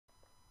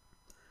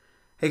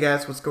Hey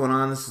guys, what's going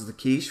on? This is the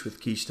Quiche with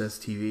Quiche Does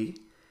TV,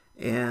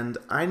 and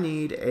I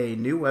need a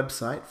new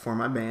website for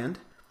my band.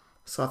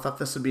 So I thought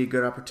this would be a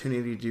good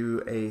opportunity to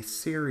do a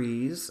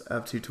series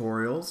of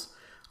tutorials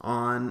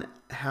on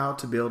how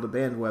to build a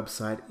band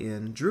website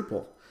in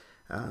Drupal.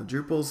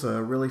 Drupal's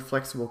a really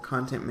flexible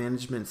content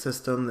management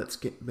system that's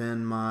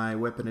been my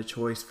weapon of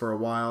choice for a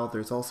while.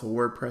 There's also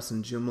WordPress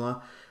and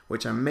Joomla,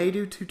 which I may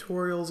do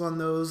tutorials on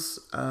those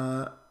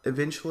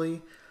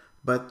eventually,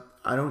 but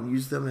I don't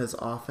use them as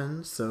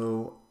often,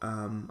 so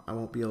I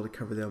won't be able to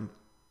cover them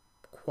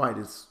quite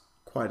as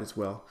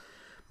well.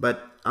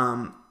 But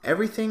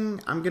everything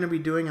I'm going to be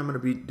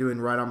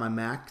doing right on my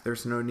Mac.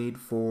 There's no need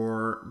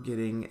for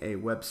getting a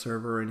web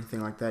server or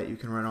anything like that. You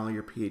can run all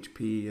your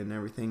PHP and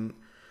everything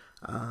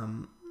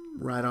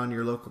right on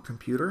your local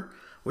computer,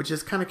 which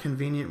is kind of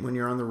convenient when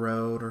you're on the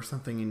road or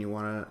something and you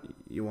want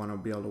to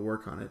be able to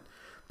work on it.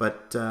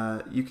 But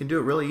you can do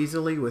it really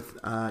easily with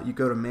you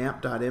go to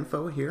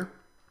map.info here,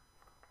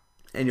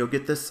 and you'll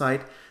get this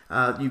site.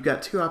 You've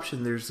got two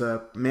options. There's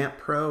MAMP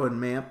Pro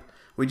and MAMP.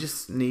 We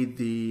just need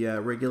the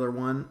regular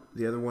one.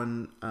 The other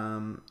one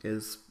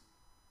is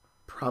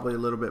probably a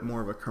little bit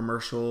more of a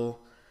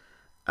commercial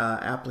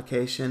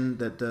application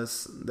that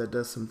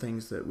does some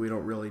things that we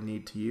don't really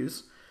need to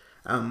use.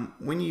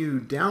 When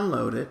you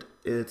download it,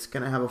 it's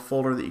going to have a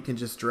folder that you can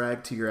just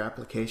drag to your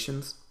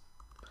applications.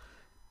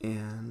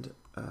 And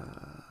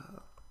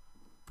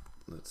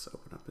let's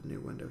open up a new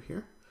window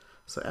here.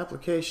 So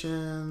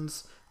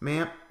applications,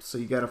 MAMP, so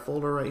you got a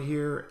folder right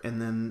here,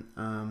 and then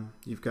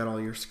you've got all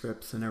your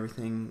scripts and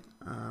everything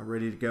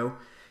ready to go.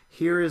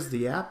 Here is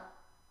the app,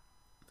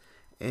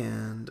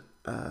 and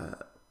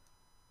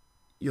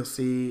you'll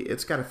see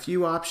it's got a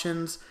few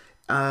options.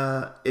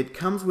 It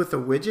comes with a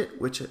widget,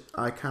 which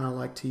I kind of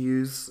like to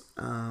use.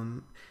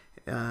 In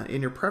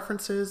your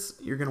preferences,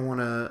 you're going to want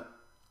to,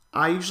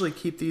 I usually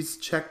keep these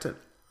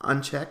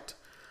unchecked,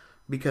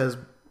 because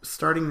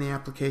starting the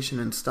application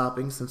and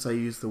stopping, since I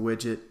use the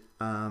widget,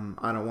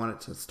 I don't want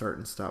it to start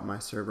and stop my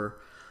server.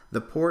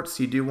 The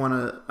ports, you do want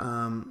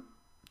to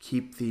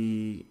keep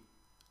the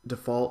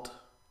default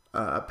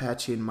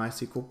Apache and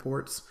MySQL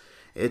ports.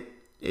 It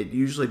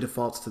usually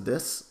defaults to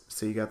this,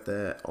 so you got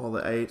all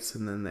the 8s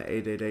and then the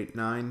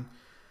 8889,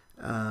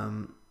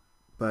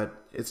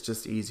 but it's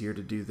just easier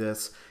to do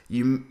this.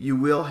 You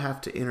will have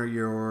to enter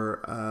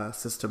your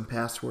system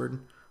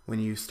password when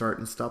you start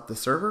and stop the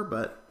server,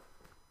 but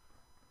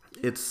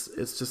it's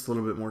just a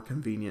little bit more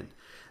convenient.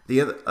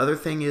 The other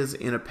thing is,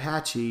 in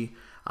Apache,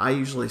 I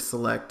usually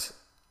select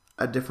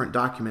a different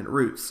document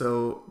root.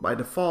 So by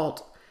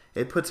default,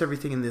 it puts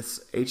everything in this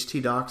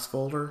htdocs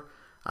folder.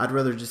 I'd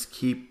rather just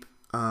keep,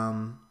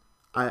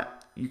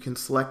 you can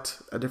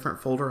select a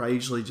different folder. I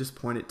usually just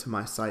point it to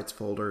my sites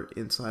folder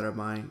inside of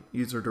my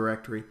user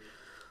directory.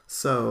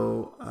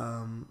 So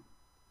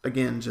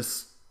again,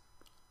 just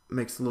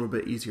makes it a little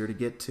bit easier to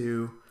get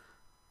to.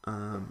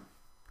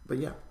 But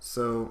yeah,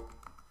 so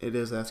it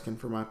is asking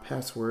for my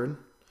password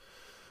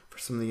for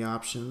some of the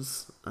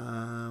options.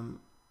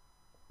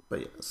 But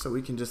yeah, so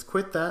we can just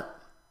quit that.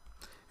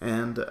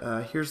 And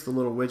here's the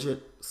little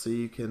widget, so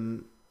you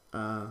can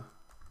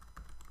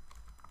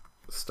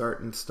start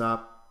and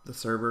stop the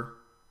server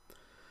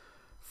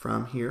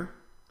from here.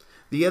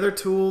 The other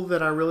tool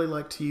that I really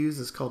like to use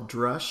is called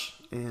Drush,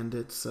 and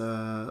it's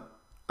you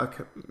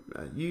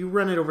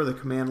run it over the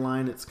command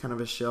line. It's kind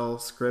of a shell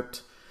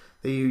script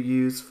that you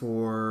use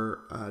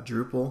for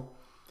Drupal,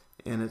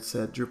 and it's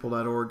at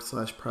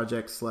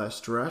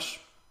drupal.org/project/drush.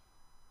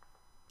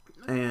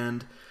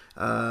 And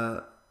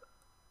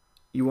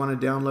you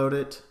want to download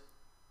it.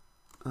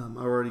 I've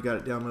already got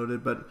it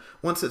downloaded, but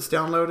once it's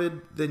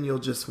downloaded, then you'll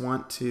just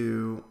want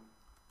to,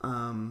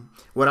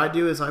 what I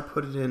do is I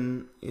put it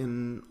in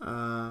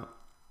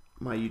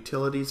my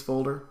utilities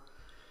folder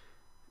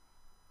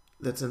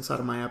that's inside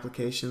of my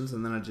applications,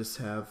 and then I just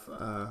have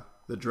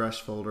the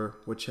Drush folder,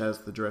 which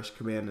has the Drush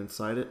command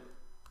inside it.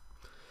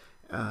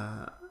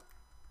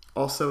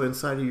 Also,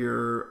 inside of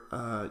your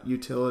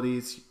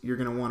utilities, you're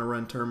going to want to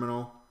run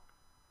terminal,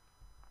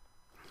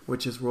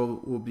 which is where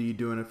we'll be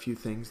doing a few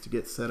things to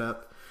get set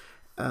up.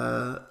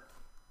 The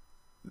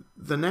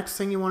next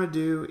thing you want to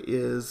do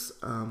is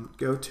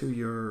go to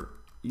your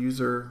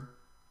user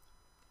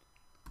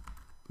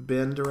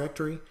bin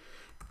directory,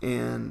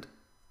 and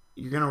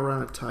you're going to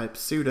run a type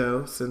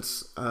sudo,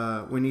 since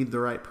we need the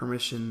right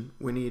permission.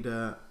 We need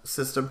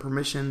system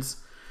permissions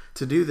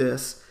to do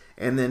this.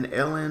 And then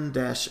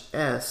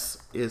ln-s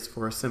is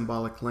for a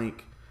symbolic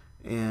link,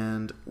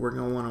 and we're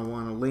going to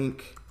want to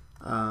link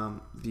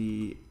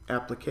the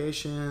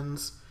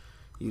applications,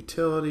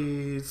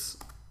 utilities,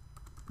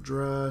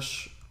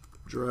 drush,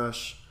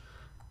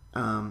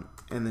 and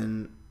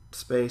then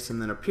space,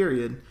 and then a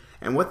period.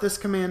 And what this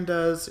command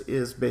does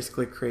is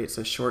basically creates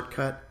a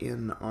shortcut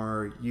in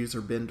our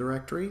user bin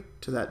directory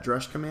to that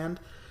drush command.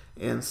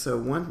 And so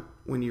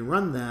when you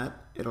run that,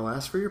 it'll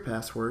ask for your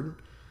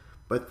password,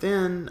 but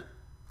then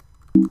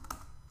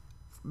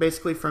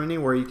basically from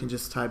anywhere you can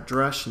just type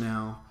drush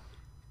now,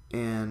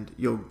 and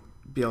you'll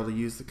be able to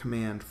use the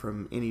command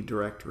from any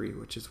directory,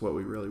 which is what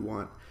we really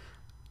want.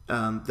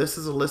 This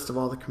is a list of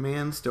all the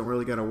commands. Don't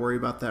really got to worry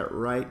about that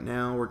right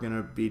now. We're going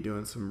to be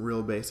doing some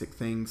real basic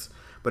things.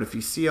 But if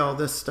you see all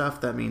this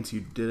stuff, that means you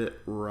did it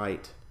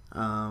right.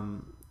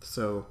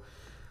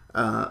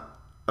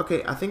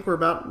 Okay, I think we're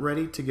about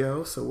ready to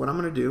go. So what I'm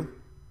going to do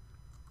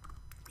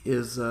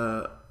is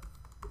go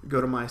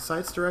to my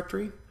sites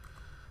directory,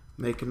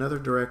 make another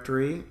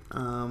directory,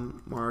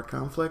 Mara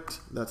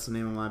Conflict. That's the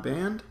name of my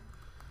band.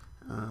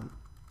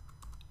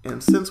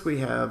 And since we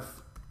have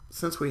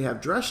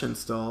Drush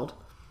installed,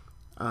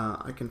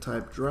 I can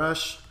type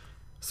Drush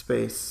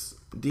space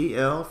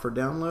DL for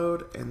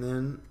download and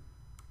then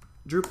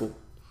Drupal.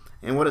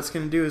 And what it's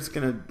going to do is it's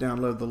going to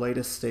download the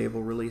latest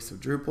stable release of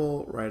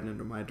Drupal right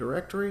into my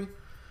directory,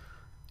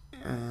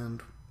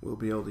 and we'll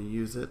be able to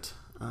use it.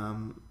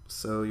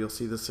 So you'll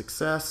see the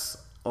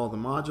success, all the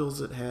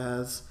modules it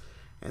has,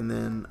 and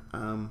then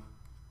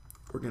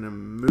we're going to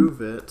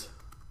move it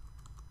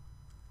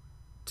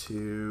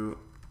to,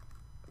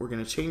 we're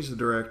going to change the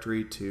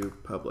directory to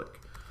public.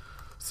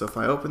 So if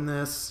I open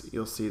this,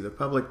 you'll see the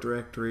public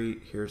directory.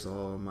 Here's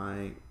all of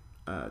my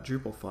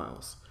Drupal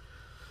files.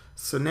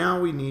 So now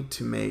we need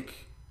to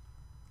make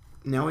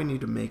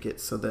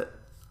it so that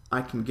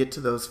I can get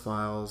to those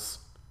files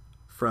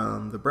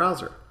from the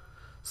browser.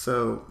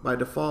 So by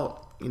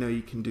default,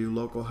 you can do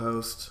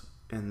localhost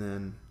and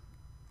then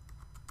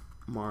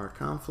Mara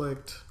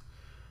conflict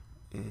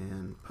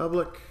and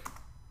public,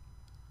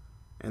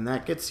 and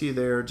that gets you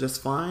there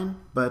just fine.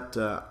 But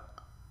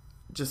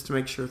just to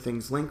make sure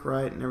things link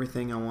right and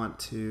everything, I want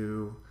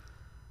to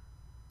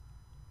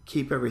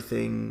keep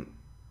everything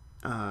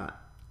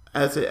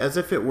as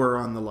if it were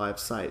on the live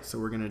site. So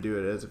we're going to do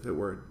it as if it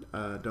were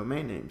a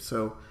domain name.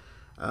 So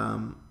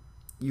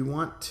you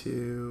want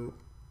to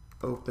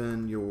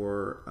open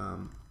your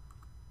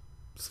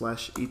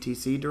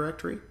 /etc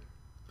directory,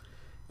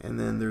 and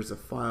then there's a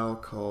file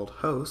called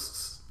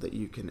hosts that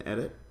you can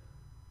edit.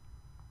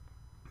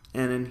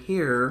 And in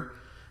here,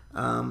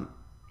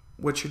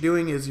 what you're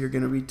doing is you're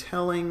going to be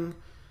telling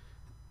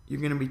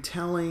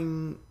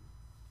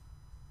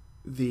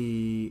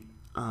the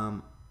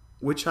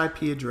which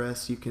IP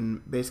address you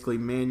can basically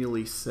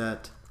manually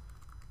set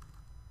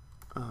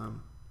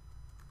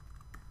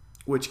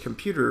which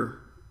computer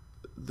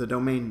the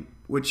domain,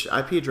 which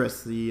IP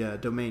address the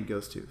domain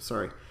goes to.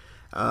 Sorry.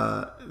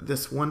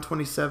 This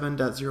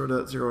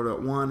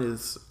 127.0.0.1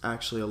 is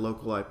actually a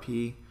local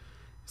IP.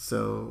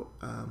 So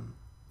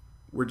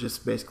we're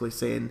just basically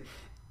saying,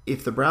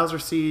 if the browser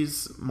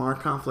sees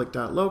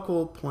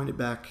marconflict.local, point it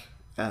back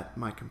at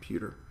my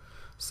computer.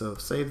 So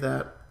save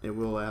that. It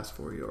will ask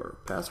for your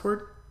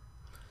password.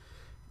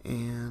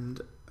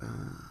 And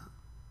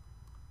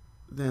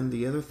then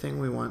the other thing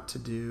we want to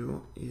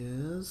do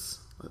is,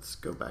 let's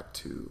go back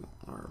to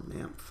our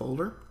MAMP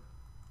folder.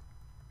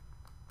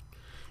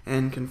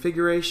 And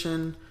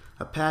configuration,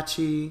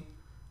 Apache,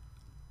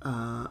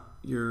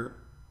 your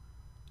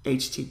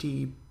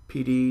httpd.conf.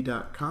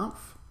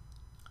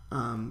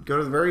 Go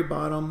to the very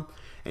bottom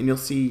and you'll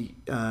see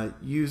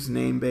use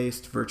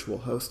name-based virtual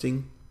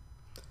hosting.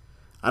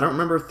 I don't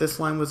remember if this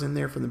line was in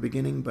there from the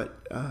beginning,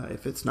 but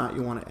if it's not,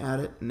 you want to add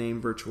it,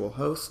 name virtual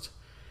host,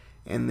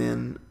 and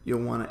then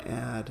you'll want to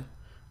add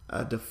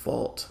a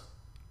default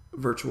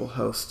virtual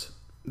host.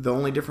 The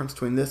only difference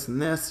between this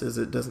and this is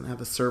it doesn't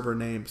have a server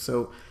name.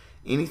 So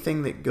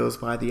anything that goes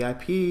by the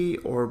IP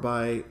or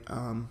by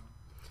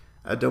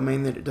a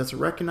domain that it doesn't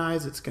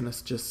recognize, it's going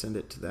to just send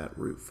it to that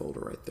root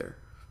folder right there.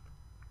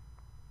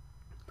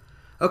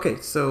 Okay,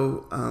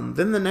 so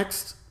then the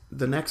next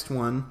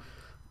one,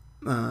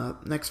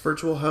 next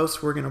virtual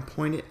host, we're going to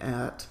point it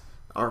at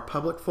our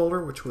public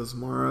folder, which was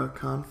Mara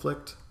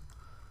conflict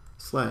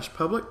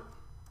 /public,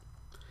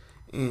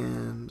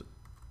 and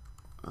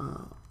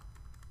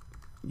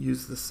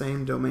use the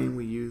same domain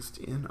we used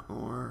in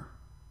our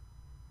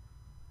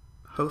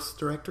host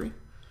directory.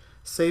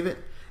 Save it,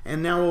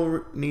 and now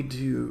we'll need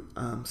to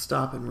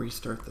stop and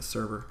restart the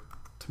server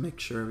to make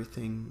sure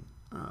everything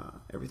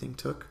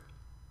took.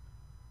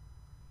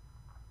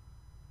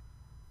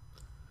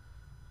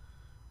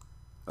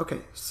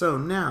 Okay, so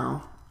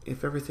now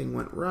if everything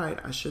went right,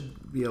 I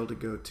should be able to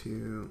go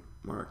to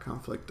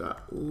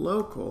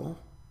maraconflict.local,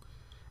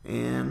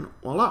 and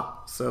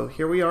voila. So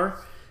here we are.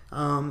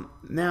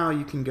 Now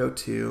you can go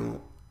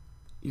to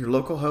your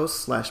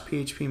localhost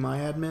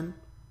 /phpMyAdmin,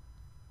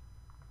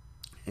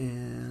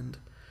 and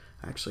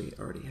actually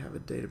I already have a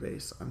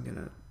database. I'm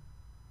gonna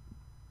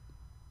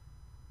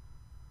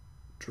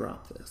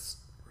drop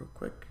this real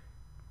quick.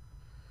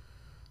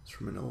 It's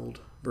from an old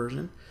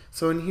version.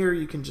 So in here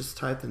you can just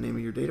type the name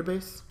of your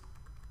database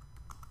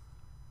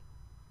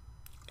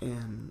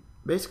and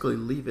basically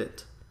leave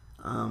it.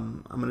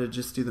 I'm going to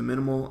just do the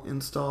minimal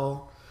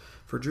install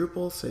for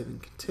Drupal, save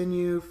and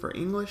continue. For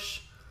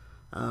English,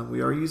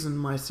 we are using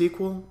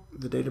MySQL,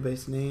 the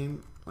database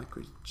name like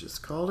we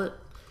just called it.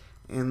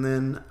 And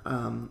then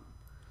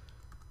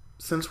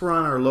since we're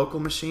on our local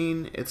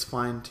machine, it's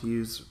fine to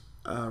use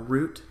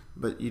root,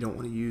 but you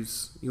want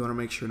to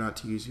make sure not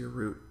to use your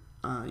root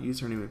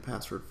username and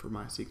password for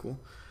MySQL.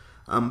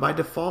 By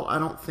default, I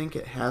don't think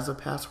it has a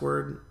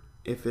password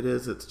If it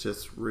is, it's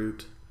just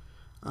root.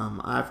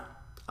 I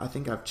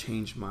think I've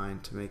changed mine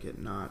to make it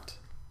not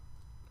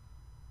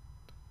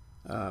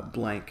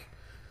blank.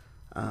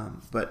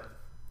 But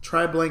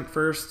try blank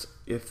first.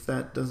 If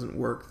that doesn't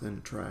work,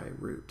 then try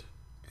root,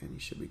 and you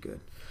should be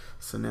good.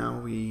 So now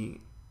we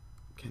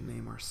can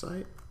name our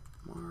site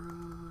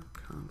Mara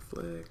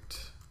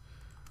conflict.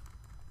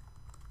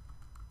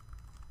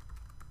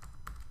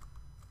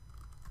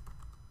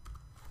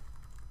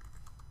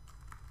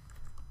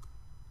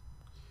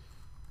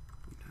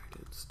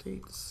 United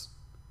States.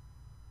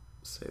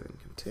 Save and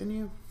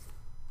continue.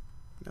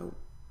 Nope.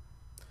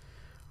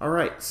 All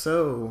right,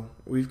 so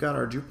we've got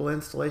our Drupal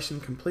installation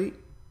complete.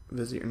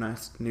 Visit your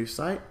nice new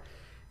site,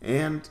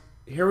 and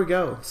here we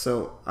go.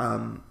 So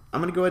I'm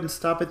going to go ahead and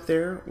stop it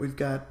there. We've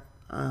got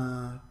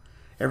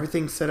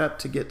everything set up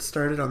to get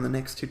started on the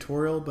next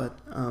tutorial, but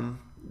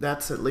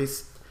that's at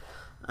least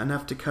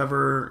enough to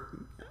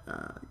cover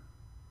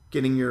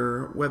getting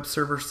your web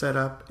server set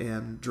up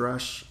and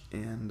Drush.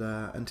 And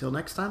until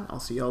next time, I'll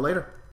see y'all later.